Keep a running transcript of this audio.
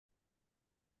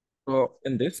So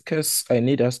in this case, I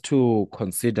need us to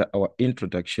consider our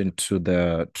introduction to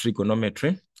the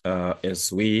trigonometry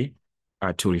as we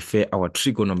are to refer our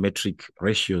trigonometric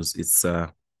ratios. It's an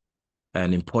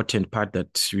important part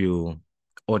that you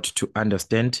ought to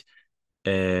understand.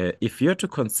 If you're to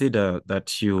consider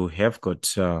that you have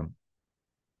got,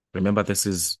 remember this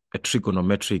is a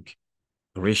trigonometric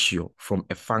ratio from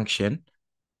a function,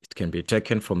 it can be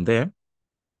taken from there.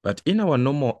 But in our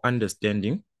normal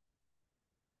understanding,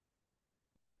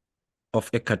 of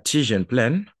a Cartesian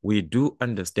plan, we do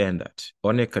understand that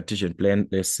on a Cartesian plan,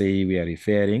 let's say we are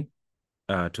referring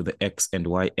to the x and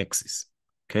y axis.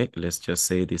 Okay, let's just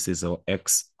say this is our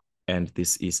x and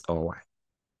this is our y.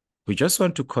 We just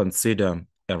want to consider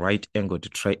a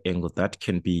right-angled triangle that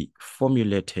can be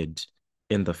formulated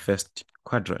in the first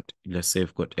quadrant. Let's say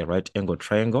we've got a right-angled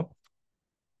triangle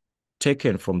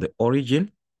taken from the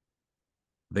origin,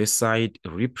 this side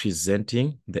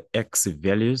representing the x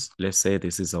values. Let's say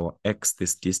this is our x,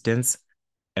 this distance,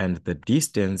 and the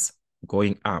distance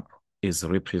going up is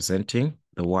representing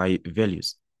the y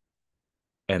values.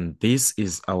 And this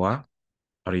is our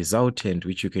resultant,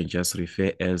 which you can just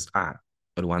refer as R,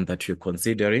 the one that you're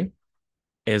considering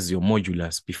as your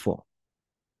modulus before.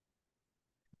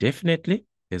 Definitely,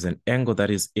 there's an angle that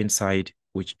is inside,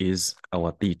 which is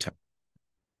our theta.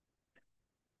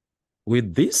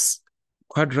 With this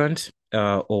quadrant,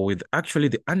 or with actually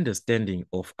the understanding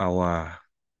of our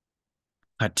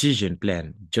Cartesian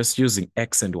plan, just using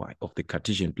x and y of the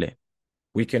Cartesian plan,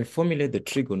 we can formulate the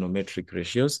trigonometric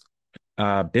ratios.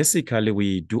 Basically,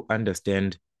 we do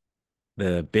understand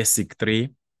the basic three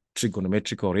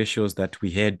trigonometrical ratios that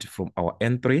we had from our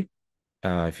N3.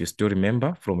 If you still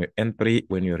remember, from your N3,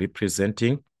 when you're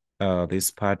representing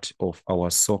this part of our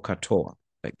soccer tour,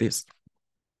 like this,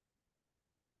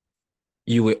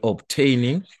 you were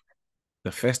obtaining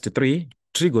the first three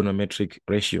trigonometric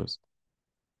ratios.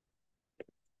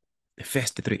 The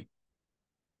first three,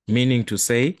 meaning to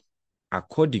say,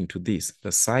 according to this,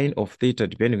 the sine of theta,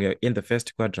 depending on in the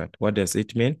first quadrant, what does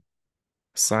it mean?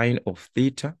 Sine of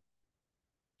theta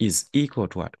is equal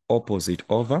to what? Opposite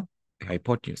over the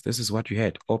hypotenuse. This is what you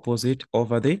had, opposite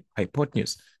over the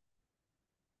hypotenuse.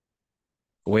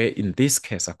 Where in this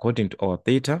case, according to our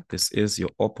theta, this is your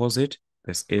opposite,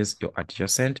 this is your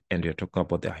adjacent, and you're talking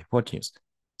about the hypotenuse.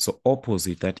 So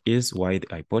opposite, that is y the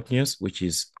hypotenuse, which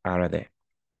is r there.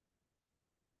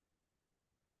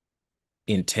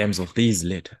 In terms of these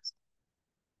letters,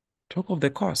 talk of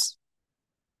the cos,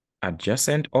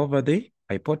 adjacent over the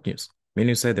hypotenuse, meaning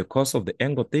you say the cos of the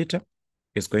angle theta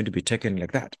is going to be taken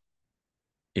like that.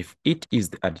 If it is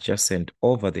the adjacent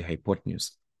over the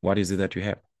hypotenuse, what is it that you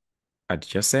have?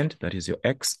 Adjacent, that is your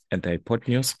x, and the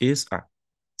hypotenuse is r.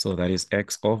 So that is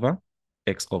x over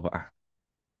r.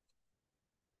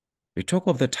 We talk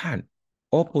of the tan,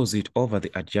 opposite over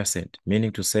the adjacent,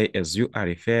 meaning to say as you are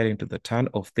referring to the tan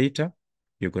of theta,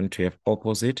 you're going to have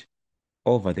opposite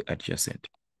over the adjacent,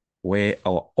 where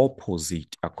our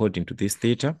opposite, according to this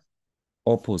theta,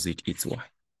 opposite is y.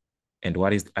 And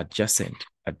what is adjacent?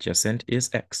 Adjacent is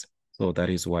x. So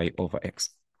that is y over x.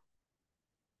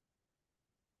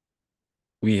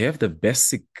 We have the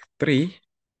basic three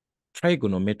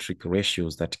trigonometric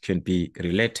ratios that can be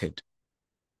related.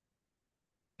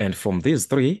 And from these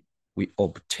three, we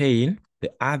obtain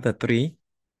the other three,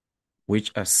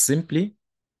 which are simply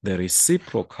the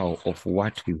reciprocal of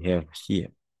what we have here.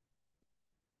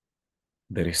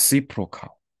 The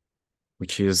reciprocal,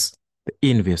 which is the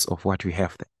inverse of what we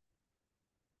have there.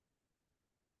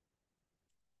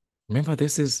 Remember,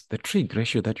 this is the trig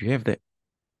ratio that you have there.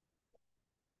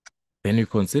 Then you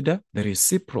consider the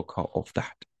reciprocal of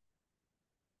that.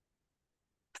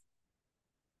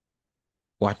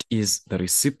 What is the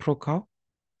reciprocal?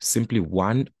 Simply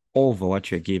 1 over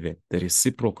what you're given. The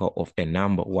reciprocal of a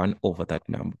number, 1 over that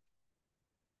number.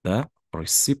 The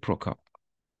reciprocal.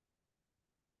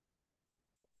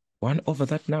 1 over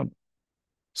that number.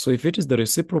 So if it is the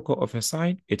reciprocal of a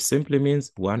sine, it simply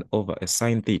means 1 over a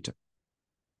sine theta.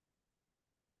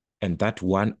 And that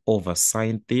 1 over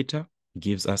sine theta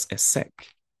gives us a sec.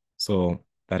 So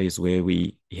that is where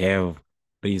we have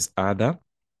these other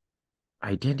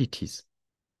identities.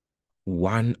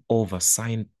 1 over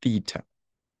sine theta,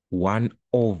 1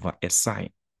 over a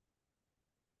sine.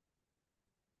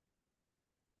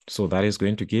 So that is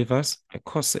going to give us a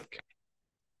cosec.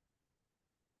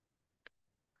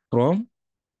 From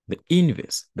the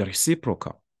inverse, the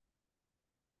reciprocal.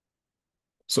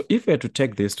 So if we are to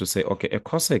take this to say, okay, a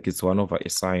cosec is 1 over a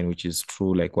sine, which is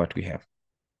true like what we have,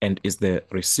 and is the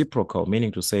reciprocal,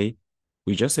 meaning to say,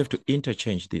 we just have to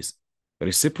interchange this.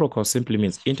 Reciprocal simply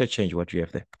means interchange what you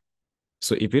have there.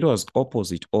 So if it was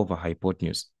opposite over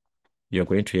hypotenuse, you're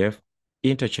going to have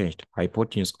interchanged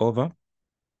hypotenuse over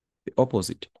the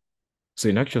opposite. So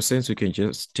in actual sense, we can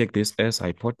just take this as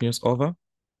hypotenuse over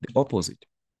the opposite,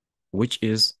 which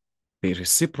is the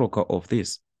reciprocal of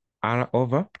this, r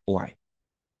over y,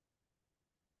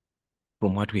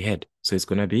 from what we had. So it's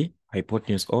going to be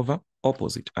hypotenuse over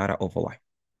opposite, r over y.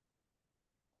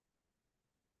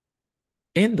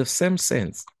 In the same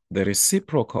sense, the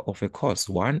reciprocal of a cos,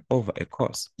 1 over a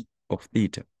cos of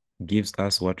theta, gives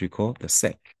us what we call the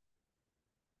sec.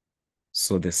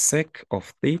 So the sec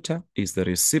of theta is the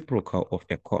reciprocal of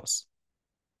a cos,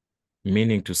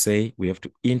 meaning to say we have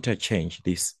to interchange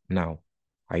this now.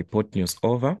 Hypotenuse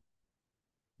over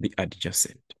the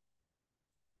adjacent.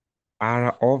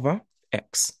 R over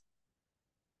x.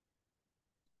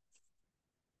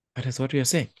 That is what we are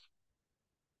saying.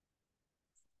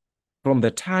 From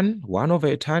the tan, 1 over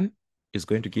a tan is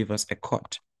going to give us a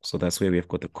cot. So that's where we've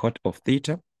got the cot of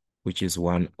theta, which is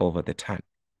 1 over the tan.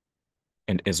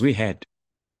 And as we had,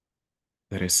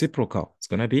 the reciprocal is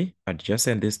going to be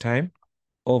adjacent this time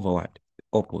over what?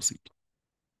 The opposite,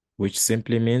 which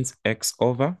simply means x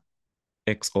over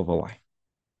y.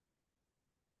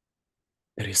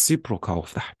 The reciprocal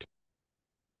of that.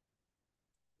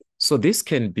 So this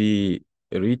can be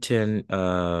written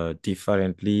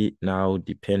differently now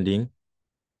depending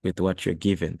with what you're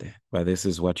given there. But this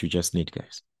is what you just need,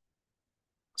 guys.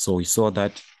 So we saw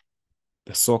that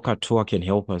the soccer tour can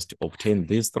help us to obtain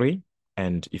these three.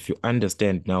 And if you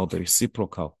understand now the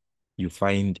reciprocal, you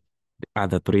find the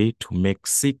other three to make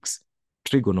 6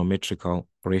 trigonometrical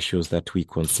ratios that we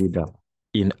consider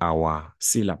in our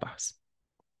syllabus.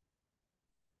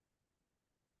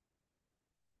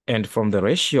 And from the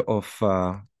ratio of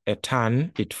a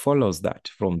tan, it follows that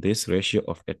from this ratio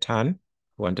of a tan,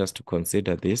 I want us to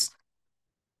consider this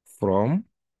from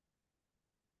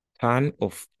tan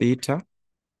of theta,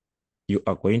 you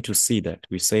are going to see that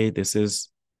we say this is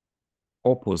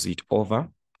opposite over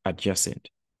adjacent.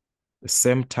 The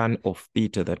same tan of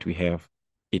theta that we have,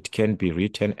 it can be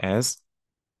written as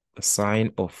the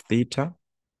sine of theta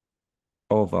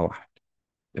over what?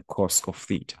 The cos of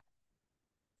theta.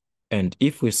 And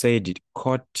if we say the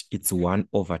cot, it's 1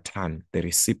 over tan, the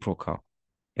reciprocal.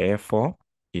 Therefore,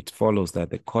 it follows that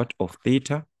the cot of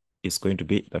theta is going to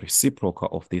be the reciprocal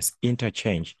of this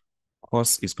interchange.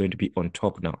 Cos is going to be on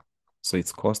top now. So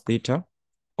it's cos theta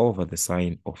over the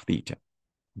sine of theta.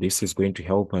 This is going to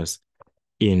help us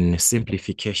in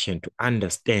simplification to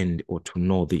understand or to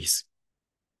know this.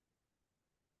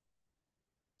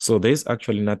 So there's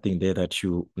actually nothing there that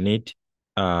you need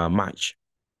much.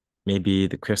 Maybe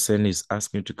the question is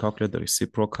asking you to calculate the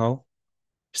reciprocal.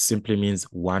 Simply means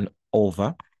 1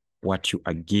 over what you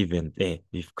are given there.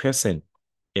 If question,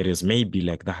 it is maybe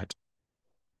like that.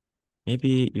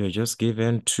 Maybe you're just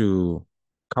given to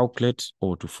calculate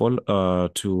or to follow,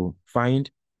 to find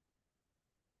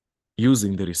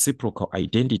using the reciprocal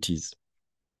identities.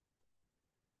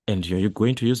 And you're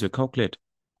going to use your calculator.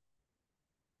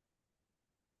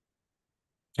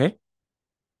 Okay?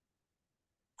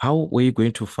 How were you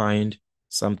going to find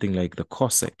something like the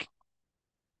cosec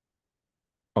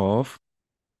of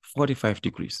 45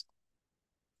 degrees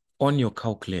on your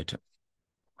calculator?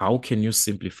 How can you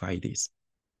simplify this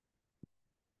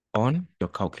on your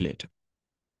calculator?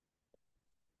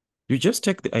 You just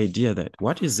take the idea that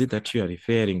what is it that you are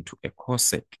referring to? A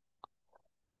cosec.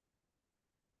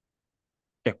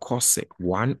 A cosec,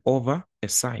 1 over a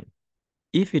sine.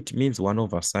 If it means 1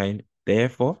 over sine,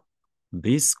 therefore,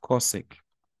 this cosec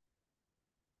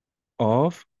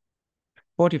of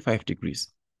 45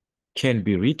 degrees can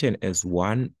be written as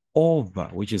 1 over,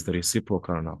 which is the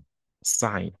reciprocal now,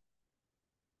 sine.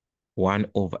 1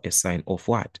 over a sine of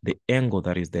what? The angle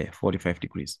that is there, 45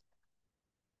 degrees.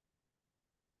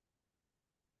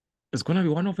 It's going to be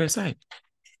 1 over a sine,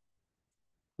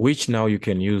 which now you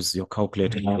can use your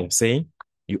calculator. I'm saying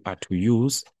you are to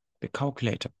use the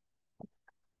calculator.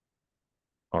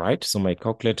 All right, so my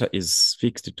calculator is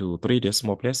fixed to 3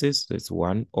 decimal places. So it's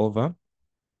 1 over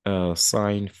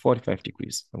sine 45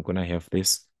 degrees. I'm going to have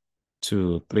this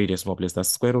to 3 decimal places. That's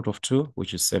square root of 2,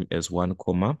 which is same as 1,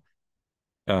 414.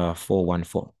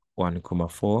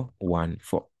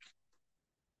 1,414.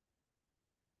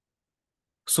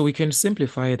 So we can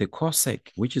simplify the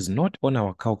cosec, which is not on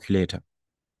our calculator.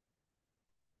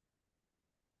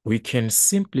 We can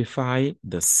simplify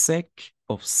the sec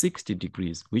of 60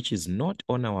 degrees, which is not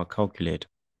on our calculator.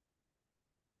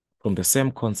 From the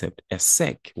same concept, a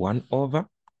sec, 1 over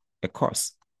a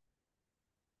cos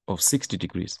of 60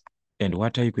 degrees. And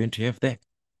what are you going to have there?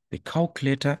 The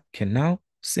calculator can now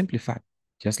simplify.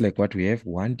 Just like what we have,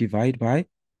 1 divided by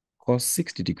cos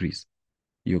 60 degrees.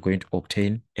 You're going to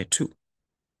obtain a 2.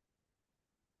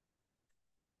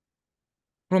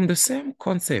 From the same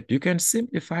concept, you can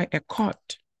simplify a chord.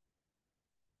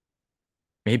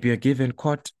 Maybe you're given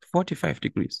chord 45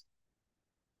 degrees.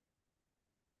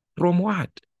 From what?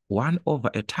 1 over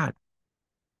a tan.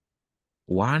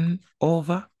 1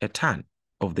 over a tan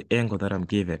of the angle that I'm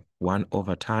given. 1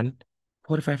 over tan,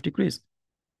 45 degrees.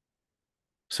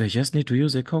 So I just need to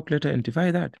use a calculator and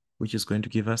divide that, which is going to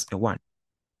give us a 1.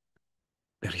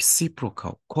 The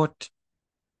reciprocal cot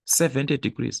 70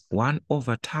 degrees. 1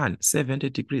 over tan, 70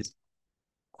 degrees.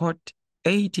 Cot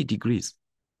 80 degrees.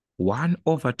 1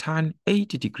 over tan,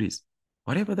 80 degrees.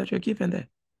 Whatever that you're given there.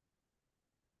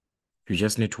 You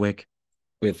just need to work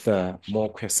with more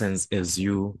questions as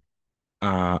you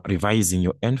are revising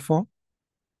your N4.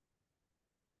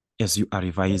 As you are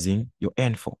revising your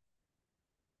N4.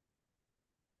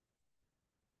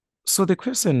 So the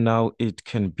question now, it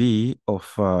can be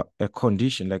of a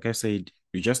condition. Like I said,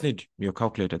 you just need your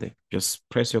calculator there. Just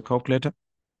press your calculator.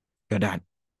 You're done.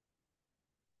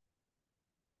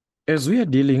 As we are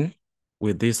dealing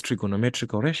with these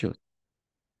trigonometrical ratios,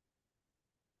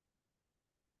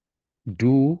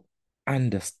 do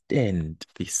understand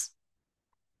this.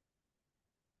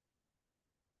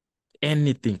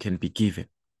 Anything can be given.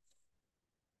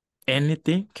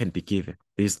 Anything can be given.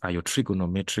 These are your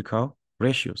trigonometrical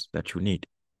ratios that you need.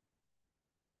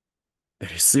 The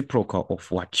reciprocal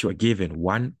of what you are given,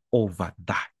 1 over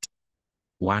that.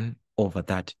 1 over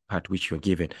that part which you're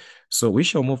given. So we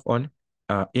shall move on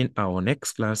in our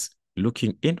next class,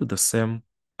 looking into the same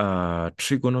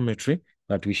trigonometry,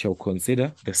 but we shall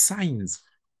consider the signs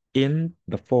in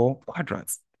the 4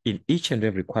 quadrants. In each and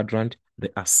every quadrant,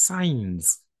 there are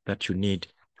signs that you need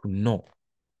to know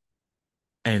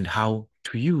and how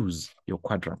to use your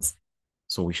quadrants.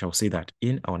 So we shall see that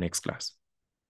in our next class.